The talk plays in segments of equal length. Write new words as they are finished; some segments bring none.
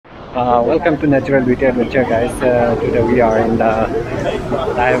Welcome to Natural Beauty Adventure, guys. Today we are in the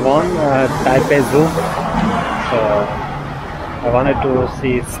Taiwan Taipei Zoo. So I wanted to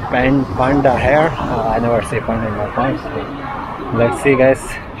see panda here. I never see panda in my life. So let's see,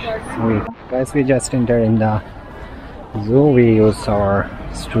 guys. We just entered in the zoo. We use our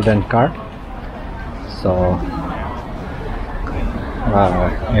student card. So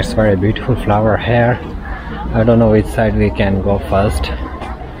it's very beautiful flower here. I don't know which side we can go first.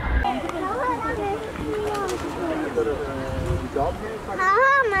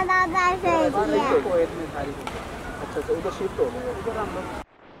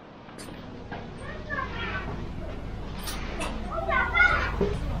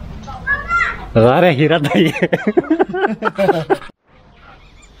 अरे हीरा था ये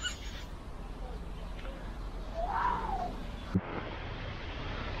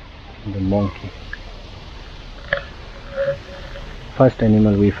The monkey. First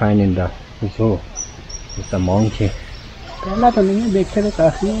animal we find in the zoo is the monkey.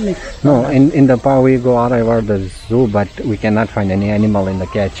 No, in the park we go all over the zoo, but we cannot find any animal in the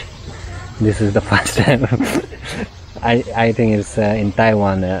cage. This is the first time. I think it's in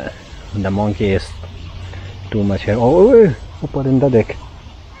Taiwan. The monkey is too much here. Oh, ऊपर इंदा देख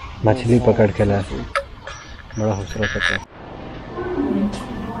मछली पकड़ के ला बड़ा खूबसूरत है.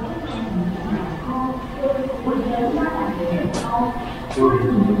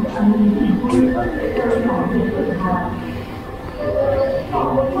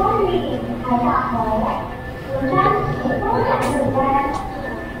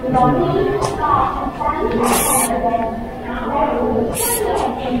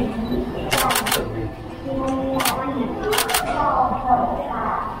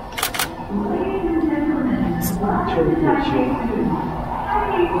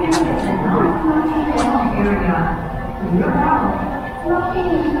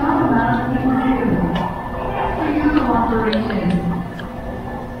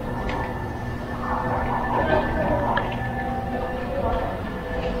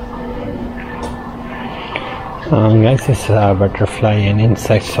 Guys, it's a butterfly and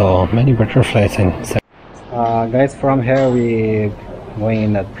insect, so many butterflies and insects. Guys, from here we going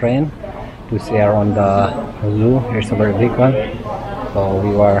in a train to see around the zoo. It's a very big one, so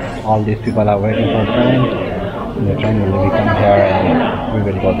all these people are waiting for the train. The train will come here and we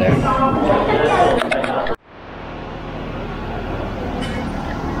will go there.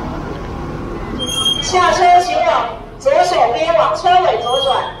 下车请往左手边往车尾左转。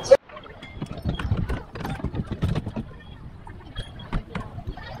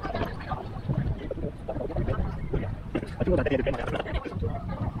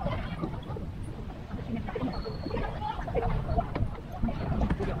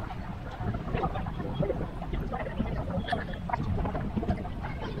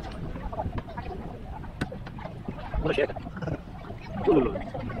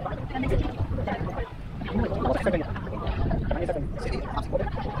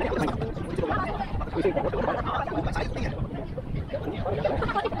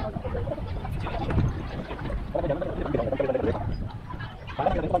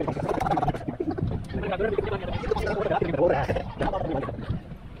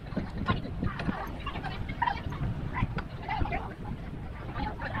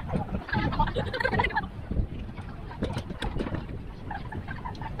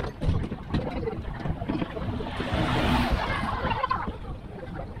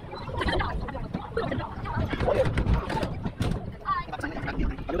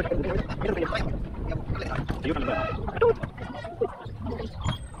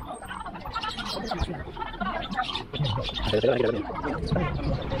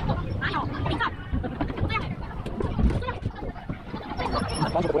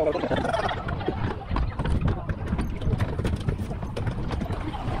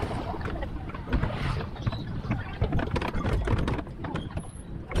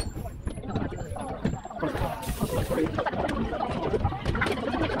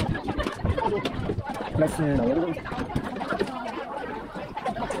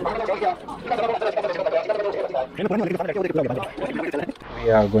 We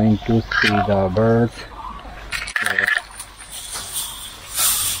are going to see the birds.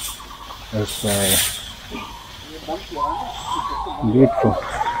 It's beautiful.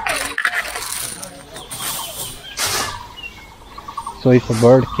 So it's a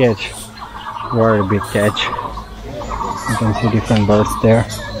bird cage, very big cage. You can see different birds there.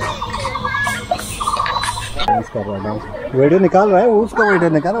 Video निकाल रहा है, उसका video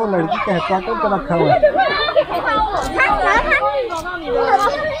निकाल, वो लड़की का headquarter पे रखा हुआ है.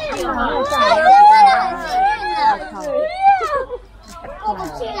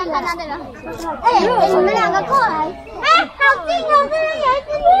 看到那个，哎，你们两个过来，哎，好近哦，这边有一只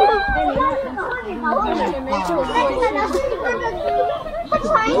鹿，快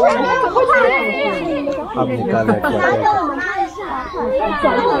传一下，快传！ अब निकाले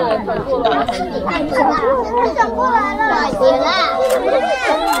转过来了，点啦！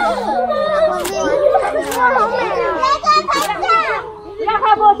好美啊！不要靠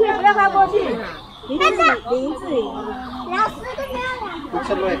过去，不要靠过去。林志颖，老师都漂亮。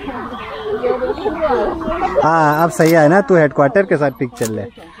 हाँ अब सही है ना तू हेडक्वार्टर के साथ पिक चल ले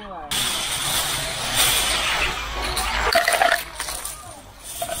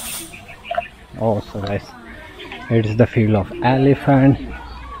Oh so guys it is the field of elephant.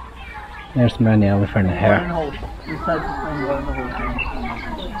 There's many elephant here.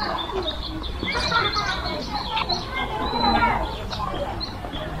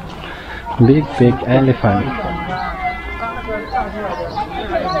 Big elephant.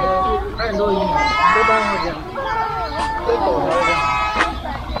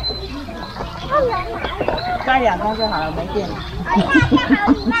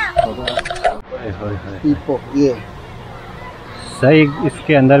 ये सही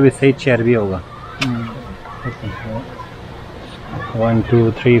इसके अंदर भी सही चेयर भी होगा 1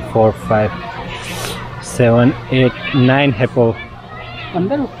 2 3 4 5 7 8 9 हिप्पो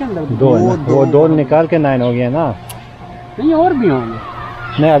अंदर उसके अंदर दो है ना वो दो निकाल के 9 हो गया ना नहीं और भी होंगे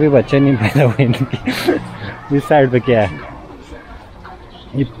नहीं अभी बच्चे नहीं पैदा हुए इनकी इस साइड पे क्या है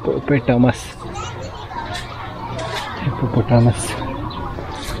hippopotamus hippopotamus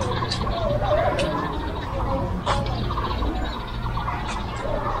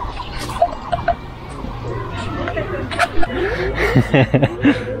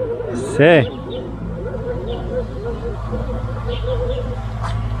Say.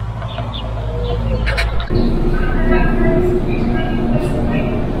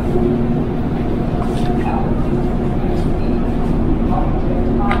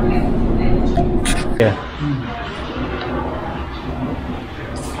 Yeah.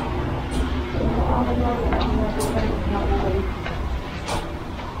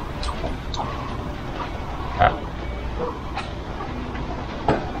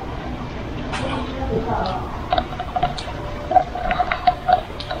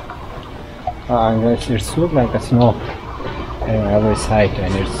 Guys, it's look like a snow on every side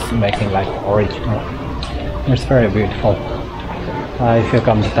and it's making like original. It's very beautiful. If you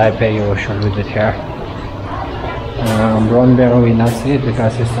come to Taipei, you should visit here. Brown bear we not see it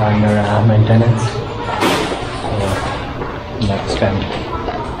because it's under maintenance. So next time.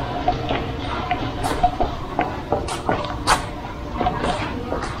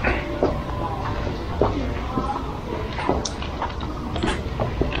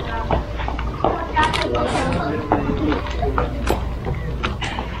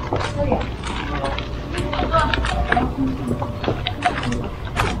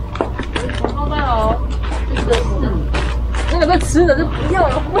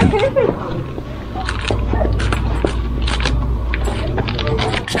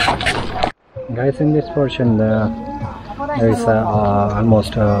 Guys, in this portion there is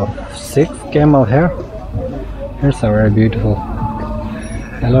almost 6 camel here. It's very beautiful.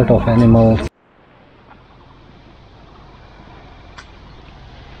 A lot of animals.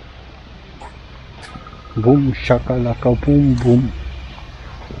 Boom shakalaka boom boom.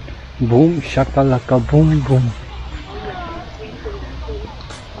 Boom shakalaka boom boom.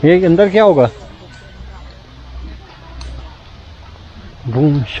 ये अंदर क्या होगा?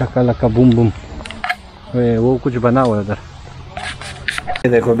 Boom Shakalaka boom boom. वो कुछ बना हुआ है उधर। ये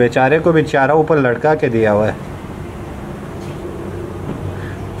देखो बेचारे को भी चारा ऊपर लटका के दिया हुआ है।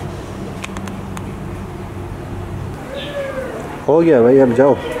 हो गया भाई, अब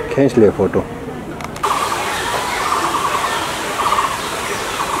जाओ खींच ले फोटो।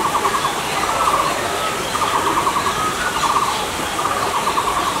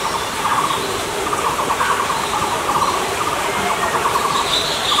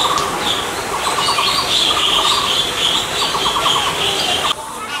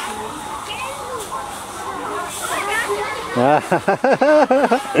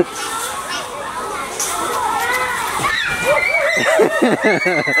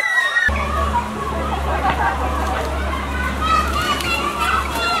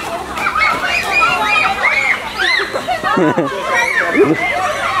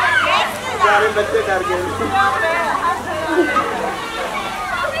 बच्चे डर गए।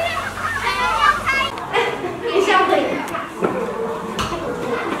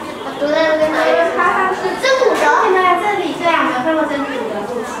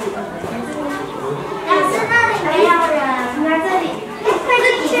但是那里没有人，应该这里。快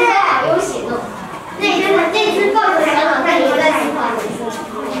点，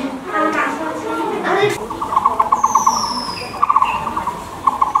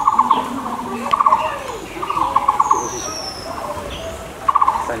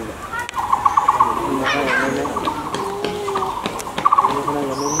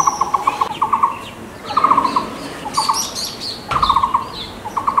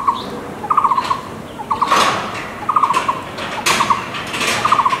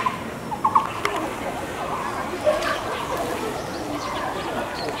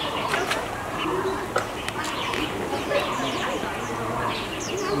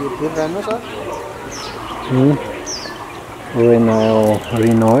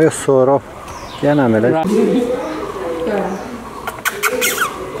 Rinoceros, क्या नाम है?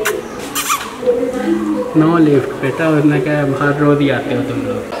 नो लिफ्ट बेटा, उसने क्या हर रोज ही आते हो तुम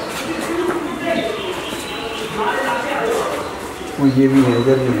लोग। वो ये भी है,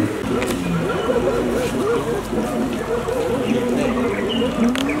 इधर भी है।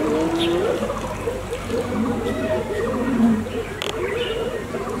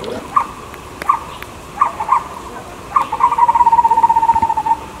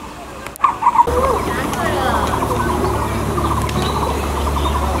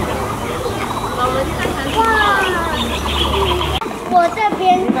我这边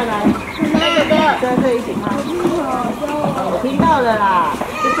在这一起吗？我听到了啦，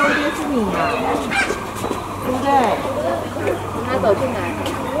这中间是你嘛，对不对？他走进来，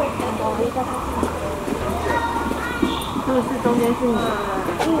是不是中间是你？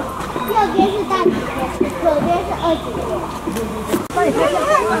右边是大姐姐，左边是二姐姐。帮你拍照，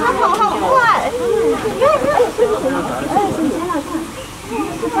他跑好快！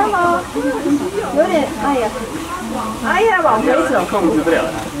看吗？有点，哎呀，往回走，控制不了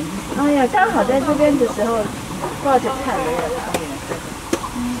他。哎呀，刚好在这边的时候抱着看的那个画面。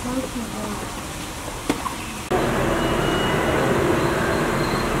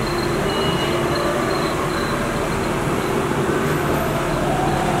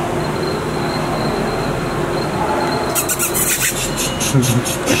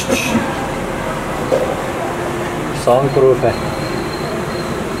Soundproof है।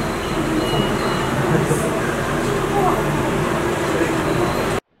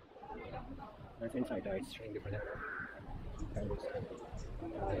 Inside it's showing different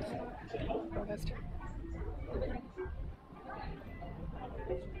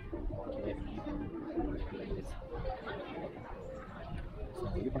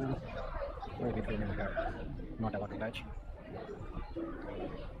not allowed to touch.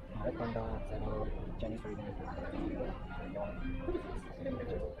 Red panda, Chinese food.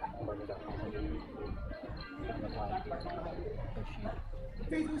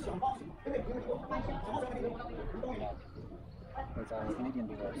 There's a Canadian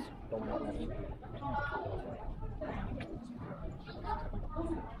beavers, don't know that.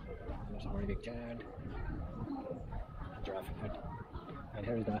 There's a very big giant giraffe head. And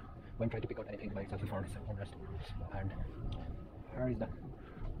here is the when trying to pick out anything by itself for forest. And here is the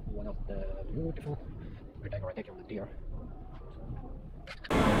one of the beautiful red tiger, I take care of the deer.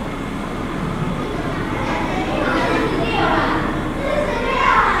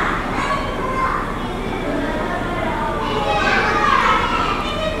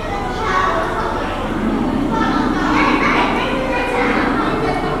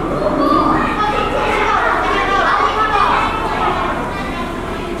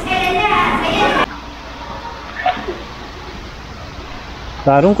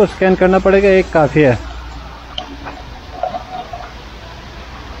 तारों को scan करना पड़ेगा, एक काफ़ी है।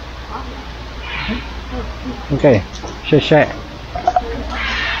 Okay, शेषे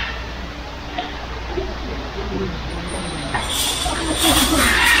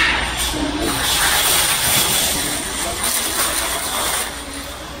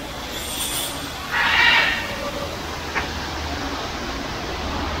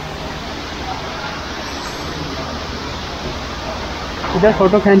इधर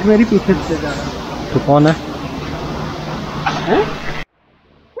photo खींच मेरी पीछे से जा रहा है। तो कौन है?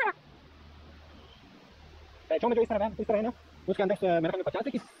 में जो इस तरह है ना, उसके अंदर मेरे ख्याल में 50 से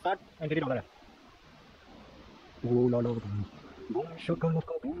 60 $60 है। वो लो लो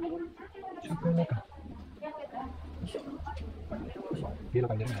ये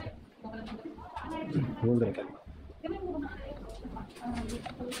लगा दे बोल दे क्या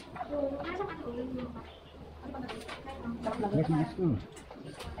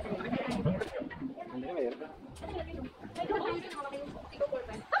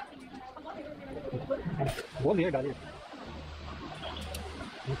बोल दिए डालिए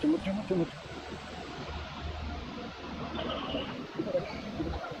मुझे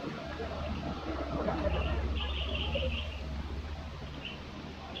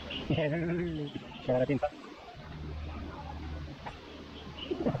शरारती इंसान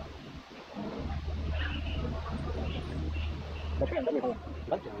बच्चे अंदर में Screen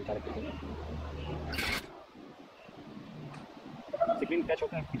catch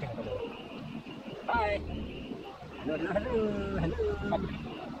होता है पीछे खड़ा हो। Hi. Hello, hello, hello.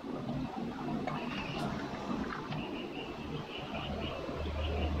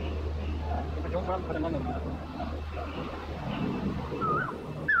 Jom malam pada mana?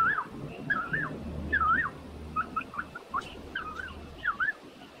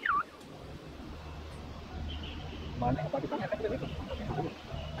 Mana apa di sana?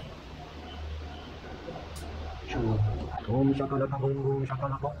 Boom shakalaka boom boom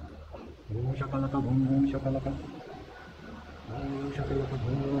shakalaka boom shakalaka boom boom shakalaka boom shakalaka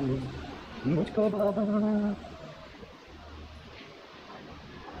boom boom मुझको बाबा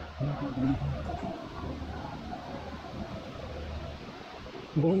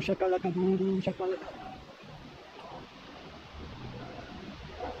boom shakalaka boom boom shakalaka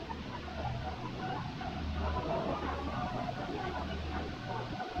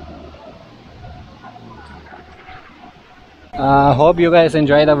Hope you guys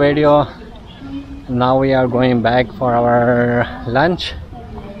enjoy the video. Now we are going back for our lunch,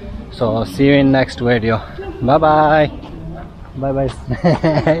 so see you in next video. Bye bye. Bye bye.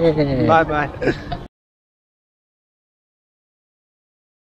 bye bye.